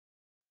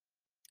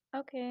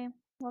Okay,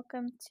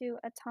 welcome to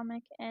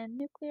atomic and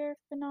nuclear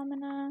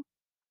phenomena.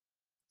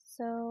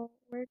 So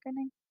we're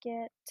gonna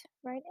get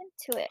right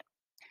into it.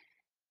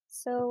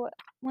 So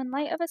when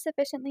light of a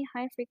sufficiently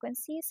high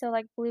frequency, so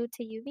like blue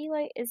to UV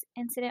light, is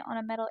incident on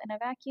a metal in a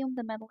vacuum,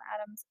 the metal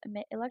atoms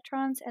emit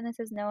electrons, and this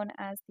is known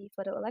as the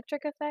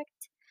photoelectric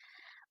effect.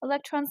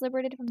 Electrons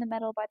liberated from the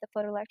metal by the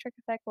photoelectric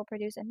effect will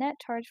produce a net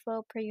charge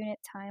flow per unit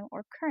time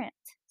or current.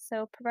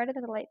 So, provided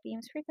that the light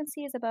beam's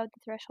frequency is above the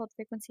threshold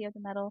frequency of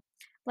the metal,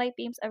 light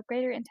beams of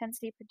greater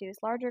intensity produce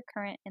larger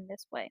current in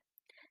this way.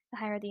 The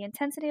higher the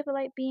intensity of the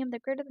light beam, the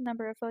greater the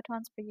number of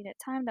photons per unit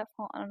time that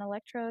fall on an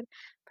electrode,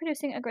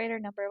 producing a greater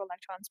number of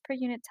electrons per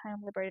unit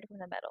time liberated from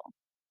the metal.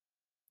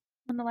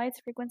 When the light's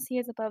frequency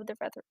is above the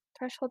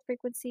threshold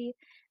frequency,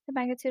 the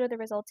magnitude of the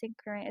resulting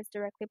current is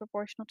directly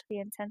proportional to the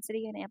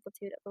intensity and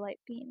amplitude of the light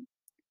beam.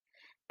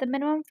 The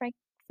minimum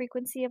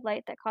frequency of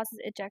light that causes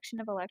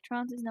ejection of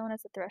electrons is known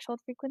as the threshold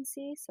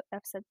frequency, so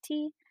F sub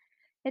t.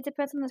 It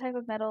depends on the type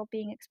of metal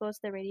being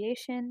exposed to the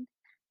radiation.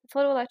 The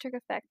photoelectric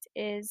effect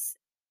is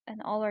an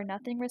all or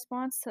nothing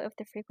response, so if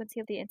the frequency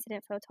of the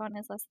incident photon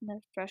is less than the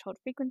threshold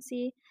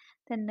frequency,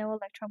 then no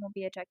electron will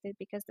be ejected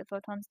because the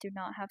photons do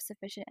not have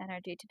sufficient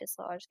energy to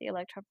dislodge the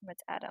electron from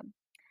its atom.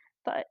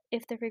 But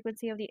if the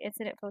frequency of the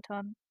incident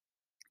photon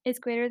is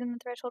greater than the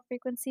threshold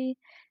frequency,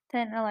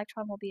 then an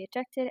electron will be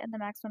ejected, and the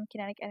maximum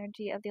kinetic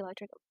energy of the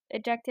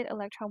ejected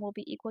electron will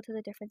be equal to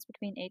the difference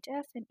between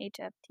hf and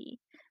hft,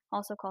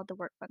 also called the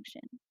work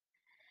function.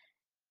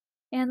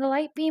 And the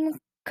light beam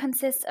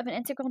consists of an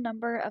integral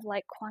number of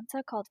light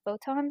quanta called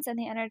photons, and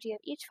the energy of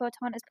each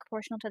photon is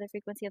proportional to the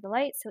frequency of the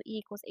light, so E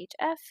equals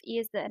hf. E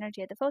is the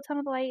energy of the photon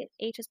of the light,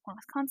 h is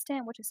Planck's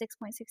constant, which is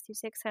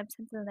 6.626 times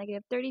 10 to the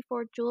negative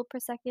 34 joule per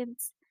second,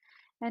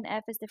 and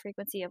f is the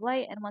frequency of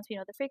light, and once we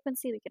know the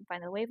frequency, we can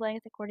find the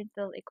wavelength according to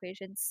the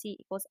equation C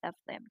equals f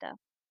lambda.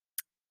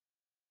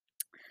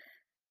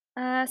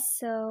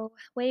 So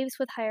waves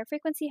with higher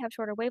frequency have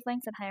shorter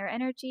wavelengths and higher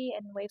energy,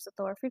 and waves with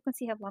lower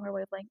frequency have longer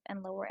wavelength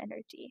and lower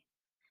energy.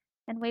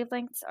 And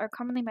wavelengths are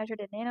commonly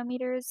measured in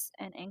nanometers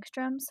and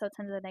angstroms, so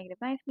 10 to the negative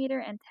 9th meter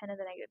and 10 to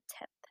the negative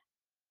 10th.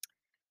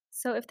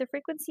 So if the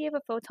frequency of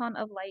a photon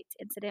of light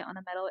incident on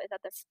a metal is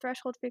at the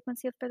threshold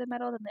frequency for the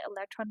metal, then the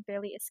electron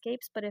barely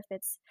escapes, but if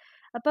it's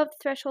above the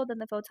threshold, then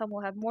the photon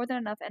will have more than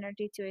enough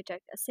energy to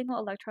eject a single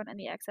electron, and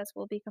the excess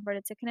will be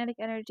converted to kinetic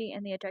energy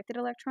in the ejected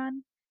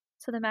electron.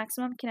 So the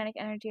maximum kinetic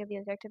energy of the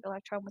ejected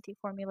electron with the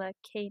formula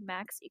K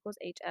max equals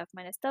HF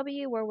minus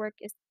W, where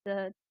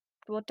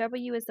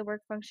W is the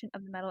work function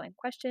of the metal in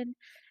question,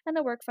 and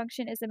the work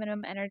function is the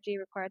minimum energy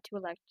required to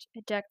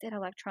eject an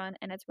electron,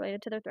 and it's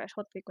related to the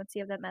threshold frequency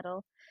of that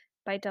metal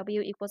by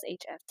W equals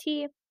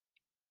HFT,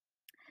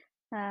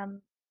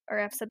 or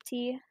F sub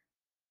T,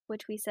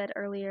 which we said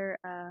earlier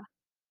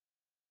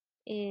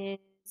is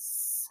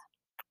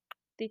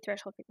the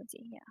threshold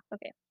frequency. Yeah,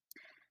 okay.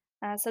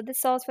 So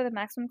this solves for the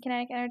maximum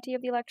kinetic energy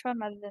of the electron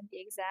rather than the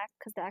exact,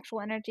 because the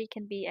actual energy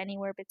can be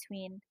anywhere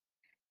between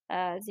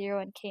 0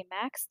 and K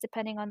max,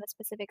 depending on the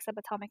specific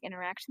subatomic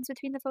interactions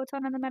between the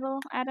photon and the metal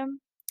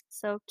atom.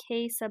 So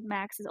K sub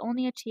max is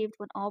only achieved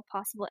when all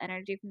possible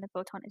energy from the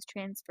photon is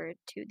transferred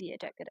to the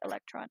ejected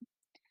electron.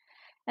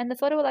 And the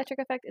photoelectric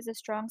effect is a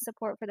strong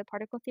support for the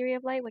particle theory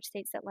of light, which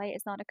states that light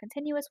is not a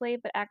continuous wave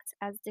but acts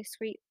as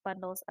discrete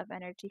bundles of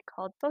energy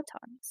called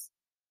photons.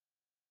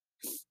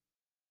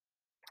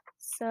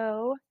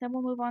 So then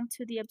we'll move on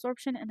to the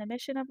absorption and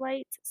emission of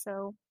light.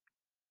 So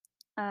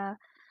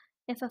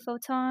if a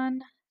photon,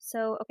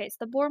 so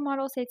the Bohr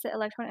model states that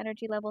electron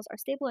energy levels are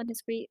stable and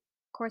discrete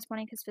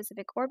corresponding to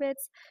specific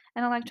orbits.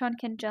 An electron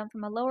can jump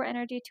from a lower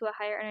energy to a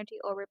higher energy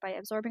orbit by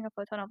absorbing a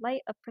photon of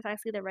light of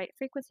precisely the right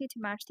frequency to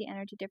match the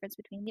energy difference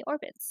between the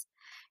orbits.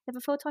 If a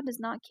photon does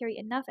not carry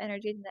enough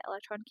energy, then the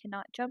electron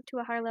cannot jump to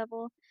a higher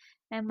level,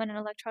 and when an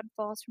electron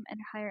falls from a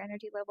higher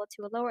energy level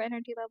to a lower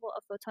energy level,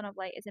 a photon of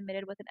light is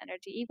emitted with an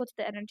energy equal to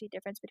the energy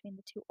difference between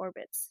the two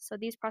orbits. So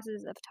these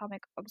processes of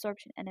atomic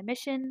absorption and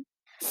emission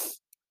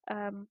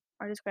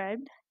are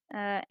described,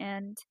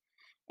 and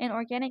in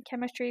organic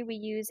chemistry, we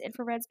use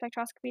infrared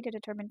spectroscopy to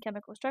determine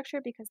chemical structure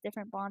because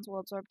different bonds will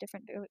absorb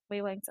different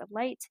wavelengths of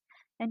light,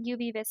 and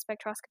UV vis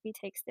spectroscopy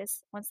takes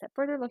this one step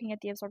further, looking at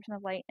the absorption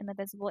of light in the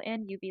visible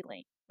and UV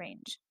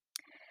range.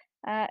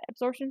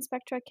 Absorption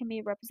spectra can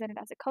be represented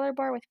as a color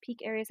bar with peak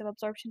areas of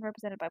absorption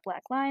represented by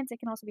black lines. It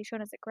can also be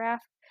shown as a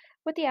graph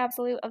with the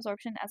absolute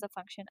absorption as a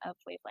function of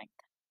wavelength.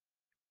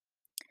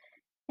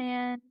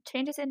 And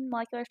changes in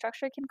molecular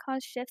structure can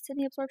cause shifts in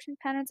the absorption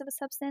patterns of a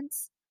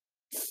substance,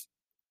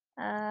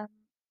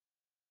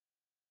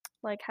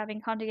 like having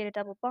conjugated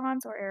double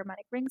bonds or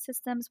aromatic ring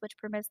systems, which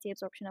permits the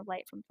absorption of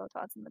light from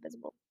photons in the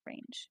visible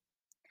range.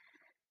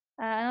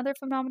 Another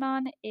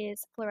phenomenon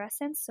is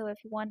fluorescence. So if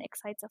one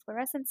excites a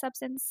fluorescent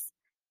substance,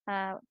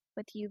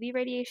 With UV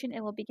radiation,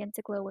 it will begin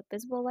to glow with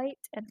visible light,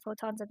 and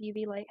photons of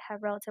UV light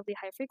have relatively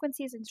high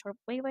frequencies and short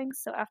wavelengths,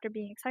 so after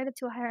being excited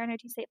to a higher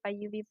energy state by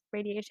UV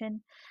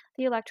radiation,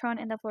 the electron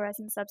in the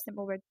fluorescent substance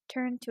will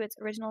return to its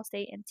original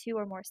state in two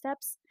or more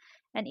steps,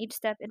 and each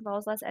step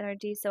involves less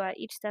energy, so at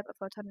each step a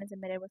photon is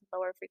emitted with a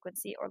lower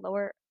frequency or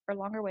lower or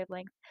longer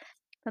wavelength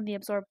from the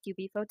absorbed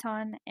UV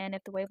photon, and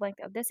if the wavelength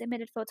of this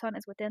emitted photon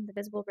is within the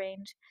visible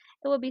range,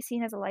 it will be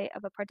seen as a light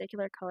of a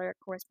particular color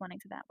corresponding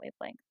to that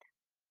wavelength.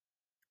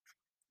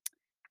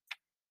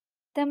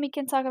 Then we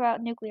can talk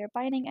about nuclear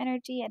binding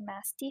energy and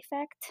mass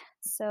defect.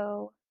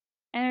 So,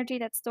 energy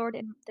that's stored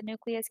in the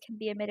nucleus can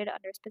be emitted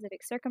under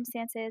specific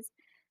circumstances.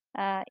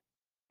 Uh,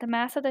 the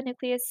mass of the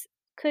nucleus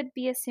could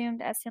be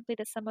assumed as simply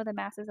the sum of the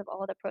masses of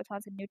all the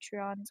protons and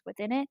neutrons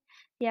within it.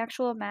 The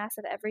actual mass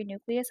of every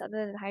nucleus,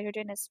 other than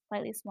hydrogen, is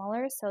slightly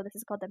smaller, so this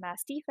is called the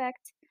mass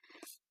defect.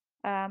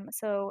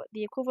 So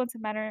the equivalence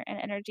of matter and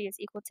energy is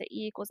equal to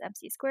E equals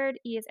mc squared.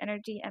 E is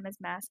energy, m is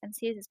mass, and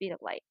c is the speed of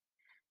light.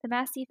 The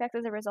mass defect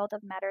is a result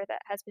of matter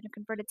that has been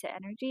converted to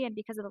energy, and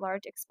because of the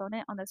large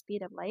exponent on the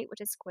speed of light,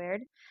 which is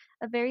squared,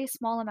 a very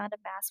small amount of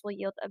mass will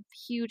yield a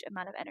huge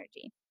amount of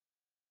energy.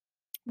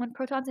 When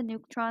protons and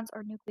neutrons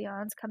or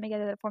nucleons come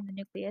together to form the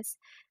nucleus,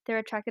 they're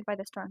attracted by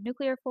the strong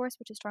nuclear force,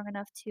 which is strong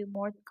enough to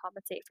more than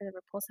compensate for the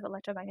repulsive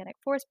electromagnetic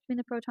force between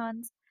the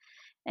protons.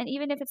 And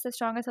even if it's the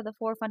strongest of the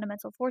four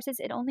fundamental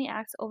forces, it only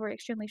acts over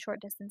extremely short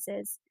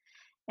distances.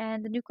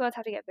 And the nucleons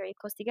have to get very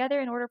close together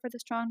in order for the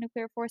strong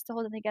nuclear force to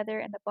hold them together,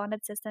 and the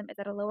bonded system is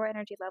at a lower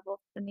energy level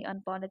than the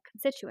unbonded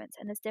constituents,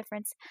 and this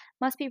difference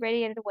must be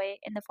radiated away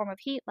in the form of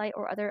heat, light,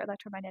 or other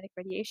electromagnetic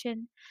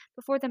radiation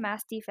before the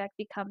mass defect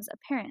becomes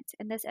apparent,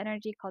 and this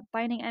energy, called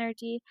binding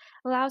energy,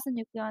 allows the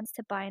nucleons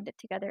to bind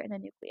together in the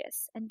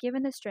nucleus. And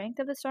given the strength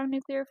of the strong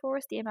nuclear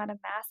force, the amount of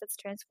mass that's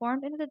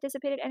transformed into the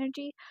dissipated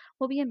energy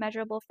will be a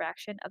measurable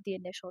fraction of the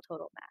initial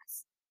total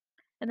mass.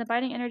 And the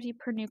binding energy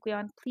per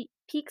nucleon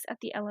peaks at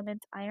the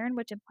element iron,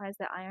 which implies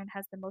that iron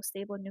has the most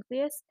stable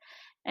nucleus,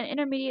 and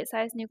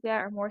intermediate-sized nuclei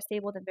are more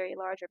stable than very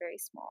large or very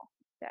small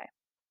nuclei.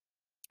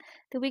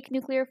 The weak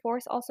nuclear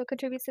force also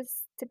contributes to the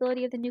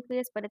stability of the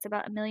nucleus, but it's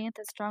about a millionth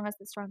as strong as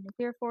the strong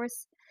nuclear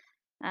force.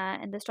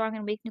 And the strong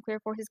and weak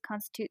nuclear forces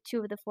constitute two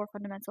of the four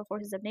fundamental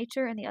forces of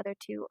nature, and the other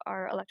two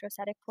are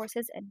electrostatic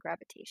forces and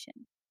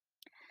gravitation.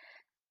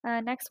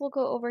 Next, we'll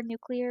go over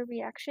nuclear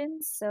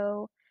reactions.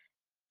 So,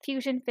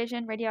 fusion,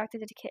 fission,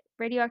 radioactive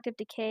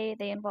decay,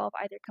 they involve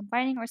either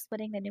combining or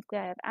splitting the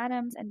nuclei of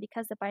atoms, and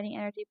because the binding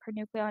energy per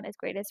nucleon is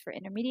greatest for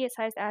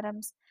intermediate-sized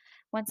atoms,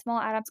 when small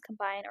atoms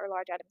combine or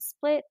large atoms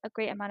split, a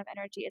great amount of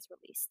energy is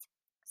released.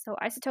 So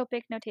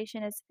isotopic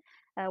notation is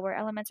where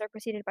elements are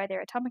preceded by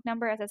their atomic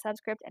number as a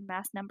subscript and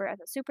mass number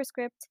as a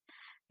superscript.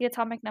 The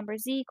atomic number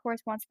Z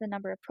corresponds to the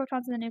number of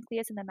protons in the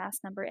nucleus, and the mass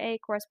number A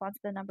corresponds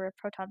to the number of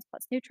protons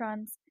plus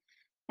neutrons,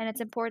 and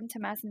it's important to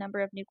match the number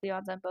of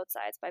nucleons on both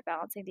sides by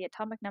balancing the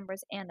atomic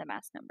numbers and the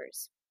mass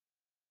numbers.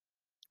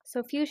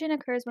 So fusion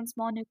occurs when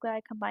small nuclei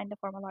combine to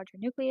form a larger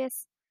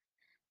nucleus.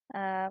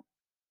 Let's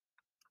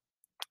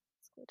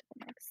go to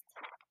the next.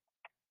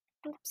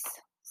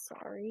 Oops,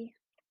 sorry.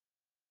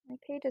 My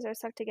pages are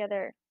stuck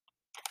together.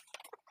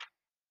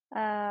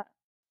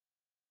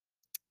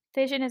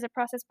 Fission is a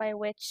process by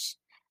which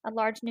a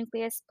large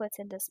nucleus splits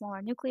into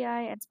smaller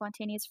nuclei, and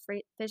spontaneous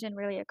fission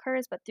rarely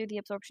occurs, but through the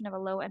absorption of a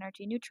low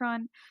energy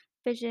neutron,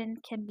 fission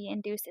can be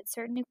induced in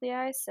certain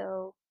nuclei.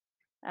 So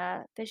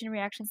fission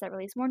reactions that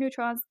release more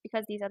neutrons,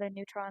 because these other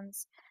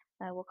neutrons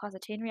will cause a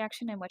chain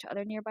reaction in which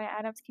other nearby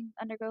atoms can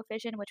undergo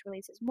fission, which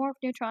releases more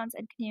neutrons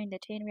and continuing the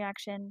chain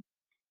reaction,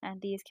 and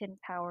these can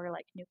power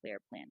like nuclear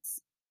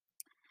plants.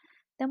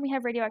 Then we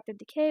have radioactive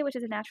decay, which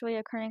is a naturally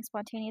occurring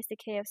spontaneous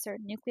decay of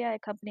certain nuclei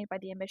accompanied by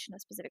the emission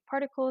of specific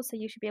particles. So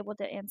you should be able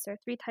to answer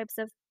three types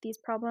of these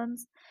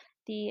problems: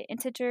 the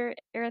integer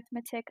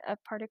arithmetic of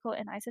particle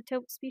and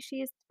isotope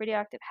species,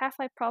 radioactive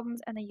half-life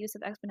problems, and the use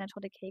of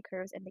exponential decay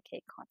curves and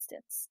decay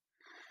constants.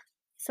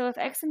 So if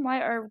X and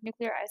Y are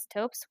nuclear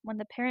isotopes, when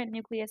the parent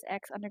nucleus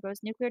X undergoes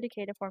nuclear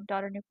decay to form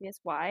daughter nucleus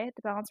Y,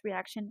 the balance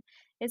reaction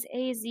is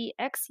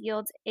AZX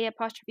yields A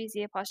apostrophe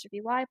Z apostrophe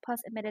Y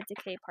plus emitted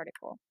decay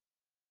particle.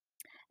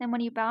 And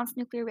when you balance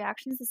nuclear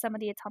reactions, the sum of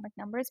the atomic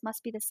numbers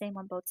must be the same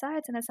on both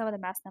sides, and the sum of the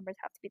mass numbers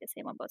have to be the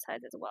same on both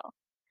sides as well.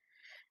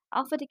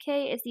 Alpha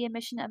decay is the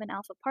emission of an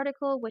alpha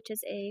particle, which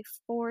is a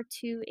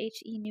 4,2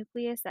 He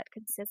nucleus that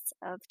consists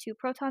of 2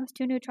 protons,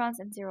 2 neutrons,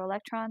 and 0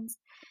 electrons.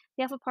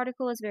 The alpha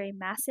particle is very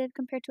massive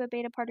compared to a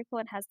beta particle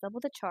and has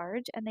double the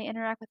charge, and they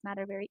interact with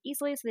matter very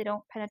easily, so they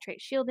don't penetrate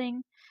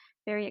shielding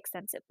very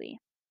extensively.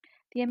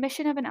 The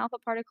emission of an alpha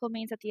particle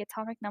means that the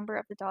atomic number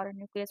of the daughter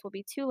nucleus will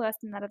be 2 less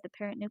than that of the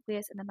parent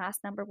nucleus, and the mass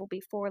number will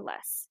be 4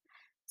 less.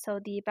 So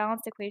the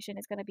balanced equation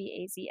is going to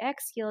be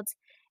AZX yields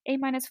A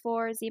minus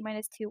 4, Z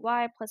minus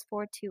 2Y plus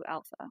 4, 2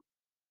 alpha.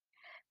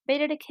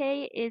 Beta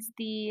decay is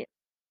the...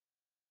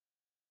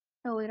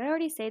 Oh, did I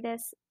already say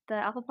this? The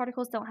alpha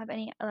particles don't have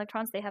any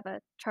electrons, they have a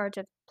charge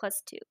of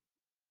plus 2.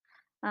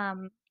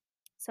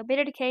 So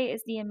beta decay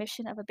is the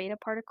emission of a beta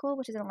particle,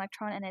 which is an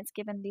electron, and it's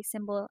given the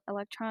symbol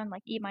electron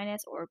like E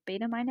minus or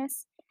beta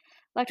minus.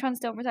 Electrons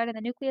don't reside in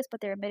the nucleus,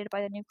 but they're emitted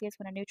by the nucleus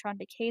when a neutron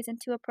decays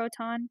into a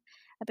proton,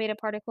 a beta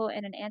particle,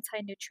 and an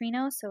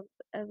antineutrino, so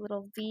a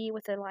little V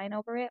with a line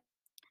over it.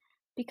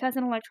 Because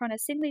an electron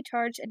is singly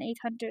charged and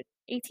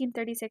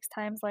 1836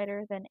 times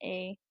lighter than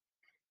a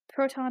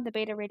proton, the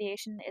beta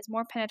radiation is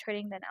more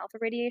penetrating than alpha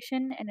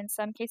radiation, and in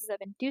some cases of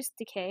induced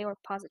decay or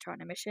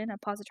positron emission, a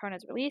positron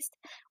is released,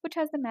 which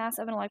has the mass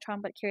of an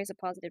electron but carries a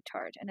positive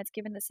charge, and it's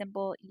given the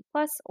symbol E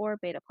plus or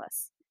beta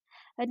plus.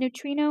 A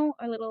neutrino,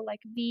 a little like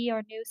V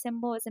or nu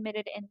symbol, is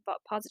emitted in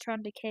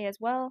positron decay as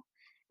well,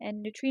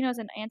 and neutrinos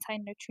and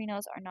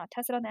antineutrinos are not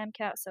tested on the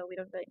MCAT, so we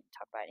don't really need to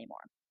talk about it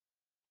anymore.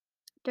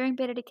 During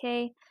beta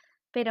decay,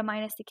 beta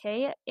minus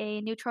decay,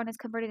 a neutron is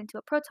converted into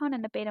a proton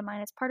and a beta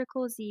minus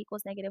particle, Z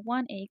equals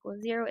 -1, A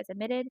equals 0, is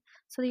emitted,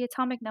 so the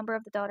atomic number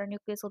of the daughter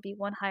nucleus will be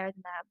 1 higher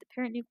than that of the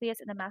parent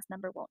nucleus, and the mass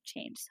number won't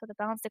change. So the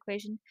balanced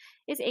equation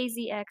is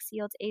AZX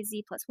yields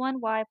AZ plus 1,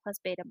 Y plus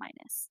beta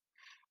minus.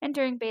 And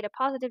during beta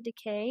positive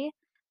decay,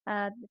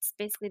 it's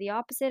basically the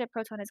opposite. A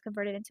proton is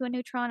converted into a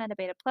neutron and a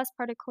beta plus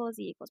particle,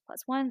 Z equals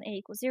 +1, A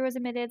equals 0 is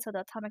emitted, so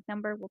the atomic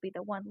number will be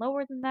the 1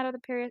 lower than that of the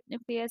parent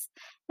nucleus,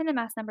 and the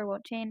mass number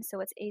won't change,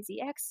 so it's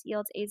AZX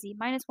yields AZ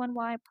minus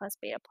 1Y plus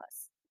beta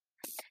plus.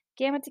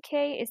 Gamma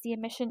decay is the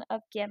emission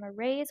of gamma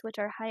rays, which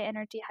are high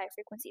energy, high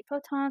frequency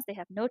photons. They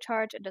have no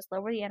charge and just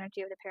lower the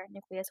energy of the parent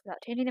nucleus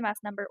without changing the mass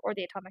number or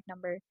the atomic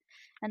number,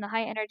 and the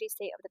high energy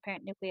state of the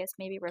parent nucleus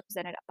may be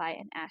represented by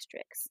an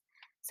asterisk.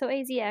 So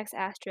AZX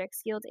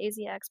asterisk yields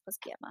AZX plus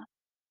gamma.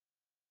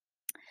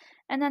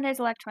 And then there's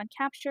electron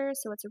capture,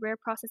 so it's a rare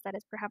process that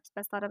is perhaps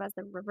best thought of as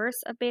the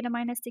reverse of beta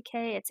minus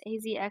decay. It's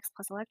AZX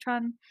plus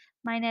electron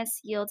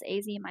minus yields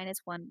AZ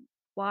minus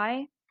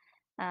 1Y.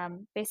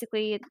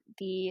 Basically,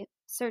 the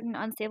certain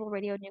unstable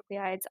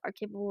radionuclides are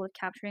capable of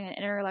capturing an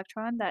inner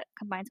electron that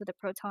combines with a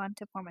proton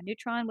to form a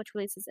neutron, which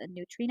releases a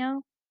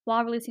neutrino,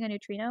 while releasing a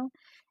neutrino,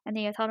 and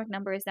the atomic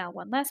number is now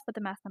 1 less, but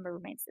the mass number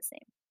remains the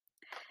same.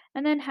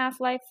 And then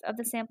half-life of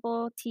the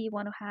sample,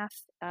 T1.5,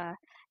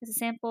 is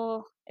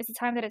the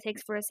time that it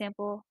takes for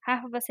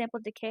half of a sample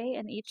to decay,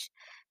 and each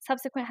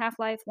subsequent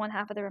half-life,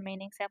 1/2 of the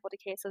remaining sample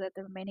decay, so that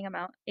the remaining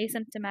amount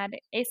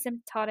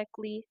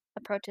asymptotically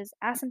approaches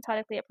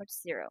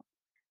 0.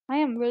 I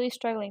am really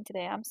struggling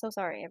today. I'm so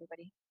sorry,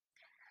 everybody.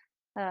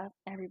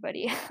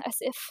 Everybody, as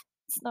if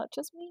it's not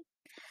just me.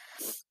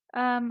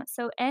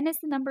 So N is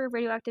the number of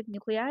radioactive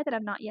nuclei that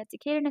have not yet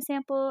decayed in a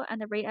sample,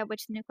 and the rate at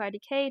which the nuclei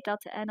decay,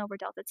 delta N over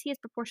delta T, is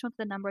proportional to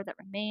the number that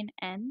remain,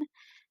 N.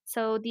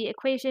 So the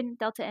equation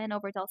delta N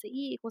over delta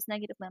E equals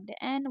negative lambda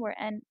N,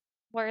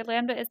 where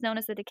lambda is known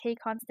as the decay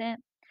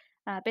constant.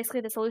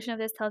 Basically, the solution of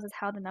this tells us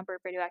how the number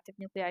of radioactive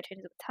nuclei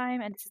changes with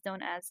time, and this is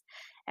known as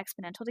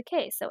exponential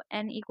decay. So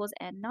n equals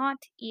n naught,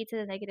 e to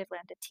the negative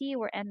lambda t,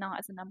 where n naught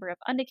is the number of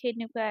undecayed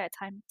nuclei at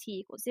time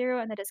t equals 0,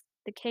 and the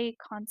decay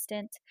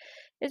constant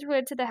is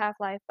related to the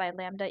half-life by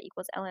lambda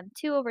equals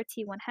ln2 over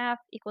t1/2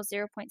 equals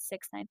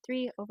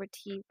 0.693 over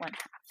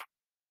t1/2.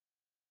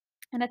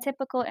 And a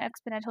typical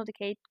exponential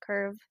decay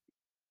curve,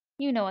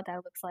 you know what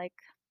that looks like.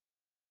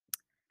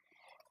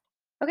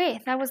 Okay,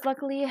 that was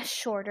luckily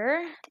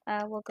shorter.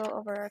 We'll go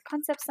over a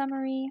concept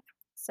summary.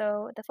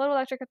 So the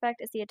photoelectric effect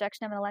is the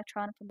ejection of an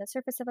electron from the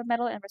surface of a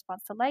metal in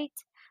response to light.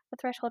 The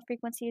threshold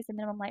frequency is the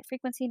minimum light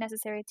frequency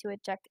necessary to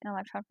eject an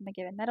electron from a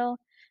given metal.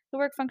 The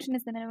work function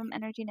is the minimum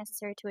energy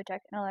necessary to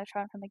eject an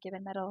electron from a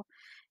given metal.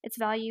 Its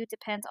value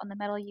depends on the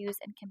metal used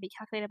and can be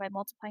calculated by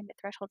multiplying the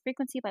threshold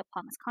frequency by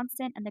Planck's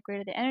constant, and the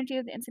greater the energy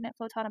of the incident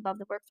photon above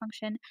the work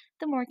function,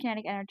 the more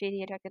kinetic energy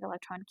the ejected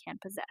electron can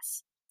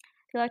possess.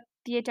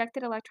 The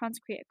ejected electrons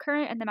create a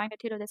current, and the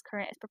magnitude of this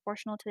current is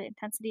proportional to the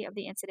intensity of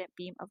the incident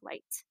beam of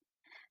light.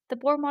 The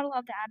Bohr model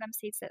of the atom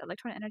states that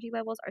electron energy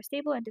levels are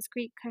stable and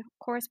discrete,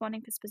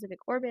 corresponding to specific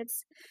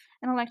orbits.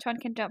 An electron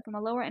can jump from a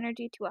lower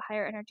energy to a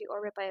higher energy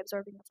orbit by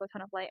absorbing a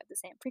photon of light of the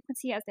same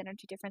frequency as the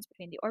energy difference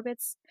between the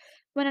orbits.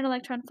 When an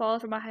electron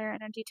falls from a higher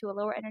energy to a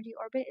lower energy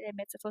orbit, it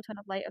emits a photon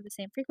of light of the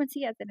same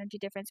frequency as the energy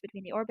difference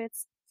between the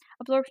orbits.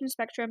 Absorption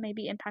spectra may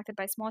be impacted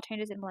by small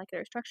changes in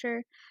molecular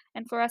structure,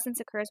 and fluorescence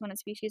occurs when a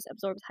species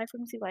absorbs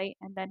high-frequency light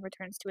and then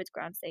returns to its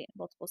ground state in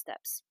multiple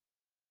steps.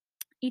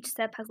 Each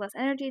step has less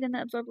energy than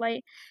the absorbed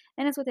light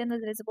and is within the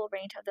visible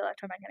range of the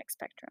electromagnetic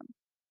spectrum.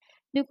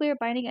 Nuclear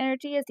binding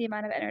energy is the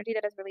amount of energy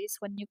that is released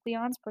when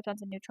nucleons,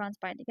 protons, and neutrons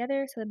bind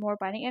together. So the more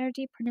binding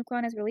energy per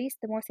nucleon is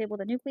released, the more stable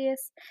the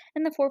nucleus.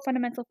 And the 4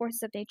 fundamental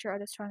forces of nature are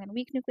the strong and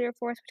weak nuclear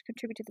force, which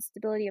contribute to the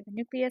stability of the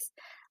nucleus,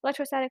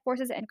 electrostatic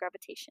forces, and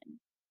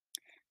gravitation.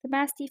 The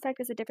mass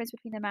defect is the difference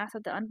between the mass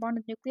of the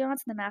unbonded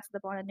nucleons and the mass of the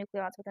bonded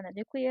nucleons within the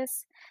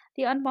nucleus.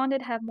 The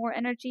unbonded have more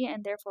energy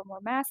and therefore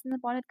more mass than the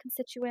bonded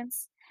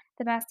constituents.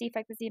 The mass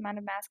defect is the amount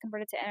of mass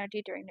converted to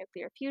energy during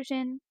nuclear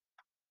fusion.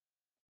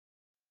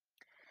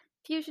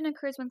 Fusion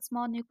occurs when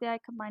small nuclei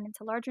combine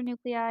into larger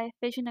nuclei.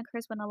 Fission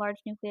occurs when a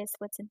large nucleus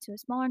splits into a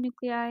smaller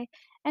nuclei.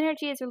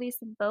 Energy is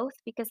released in both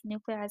because the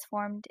nuclei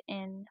formed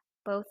in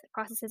both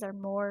processes are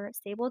more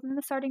stable than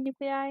the starting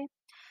nuclei.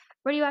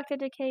 Radioactive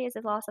decay is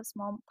the loss of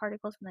small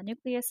particles from the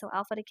nucleus, so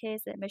alpha decay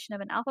is the emission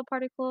of an alpha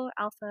particle.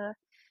 Alpha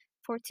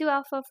 4-2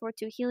 alpha,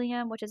 4-2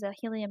 helium, which is a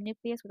helium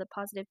nucleus with a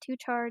positive 2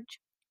 charge.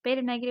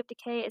 Beta negative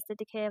decay is the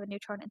decay of a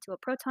neutron into a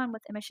proton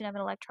with emission of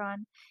an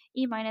electron,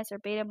 E minus or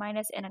beta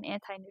minus, and an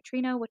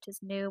antineutrino, which is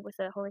nu with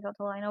a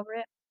horizontal line over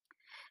it.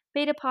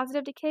 Beta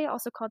positive decay,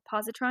 also called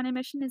positron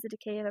emission, is the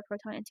decay of a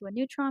proton into a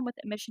neutron with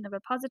emission of a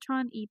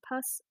positron, E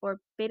plus or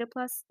beta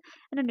plus,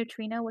 and a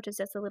neutrino, which is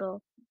just a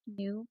little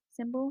nu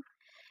symbol.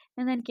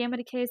 And then gamma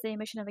decay is the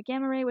emission of a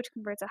gamma ray, which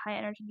converts a high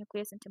energy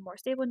nucleus into a more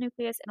stable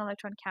nucleus, and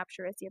electron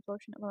capture is the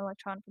absorption of an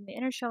electron from the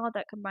inner shell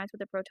that combines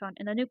with a proton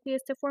in the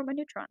nucleus to form a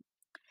neutron.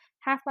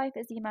 Half-life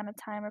is the amount of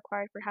time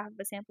required for half of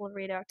a sample of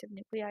radioactive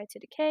nuclei to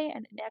decay,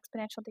 and in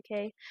exponential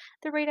decay,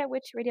 the rate at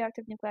which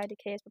radioactive nuclei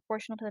decay is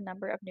proportional to the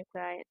number of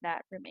nuclei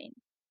that remain.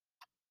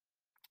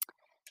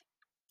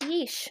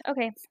 Yeesh.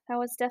 Okay, that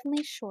was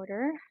definitely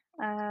shorter,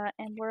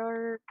 and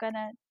we're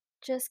gonna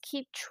just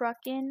keep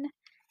trucking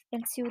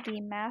into the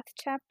math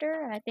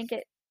chapter, and I think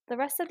the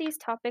rest of these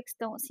topics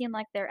don't seem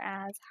like they're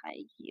as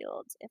high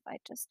yields. If I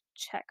just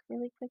check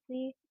really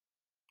quickly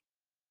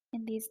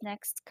in these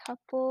next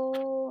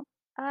couple,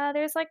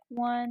 there's like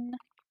one,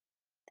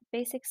 the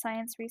basic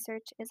science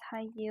research is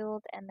high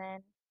yield, and then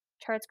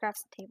charts,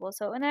 graphs, and tables.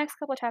 So in the next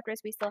couple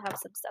chapters, we still have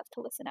some stuff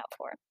to listen out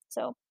for.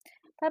 So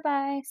bye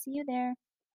bye, see you there.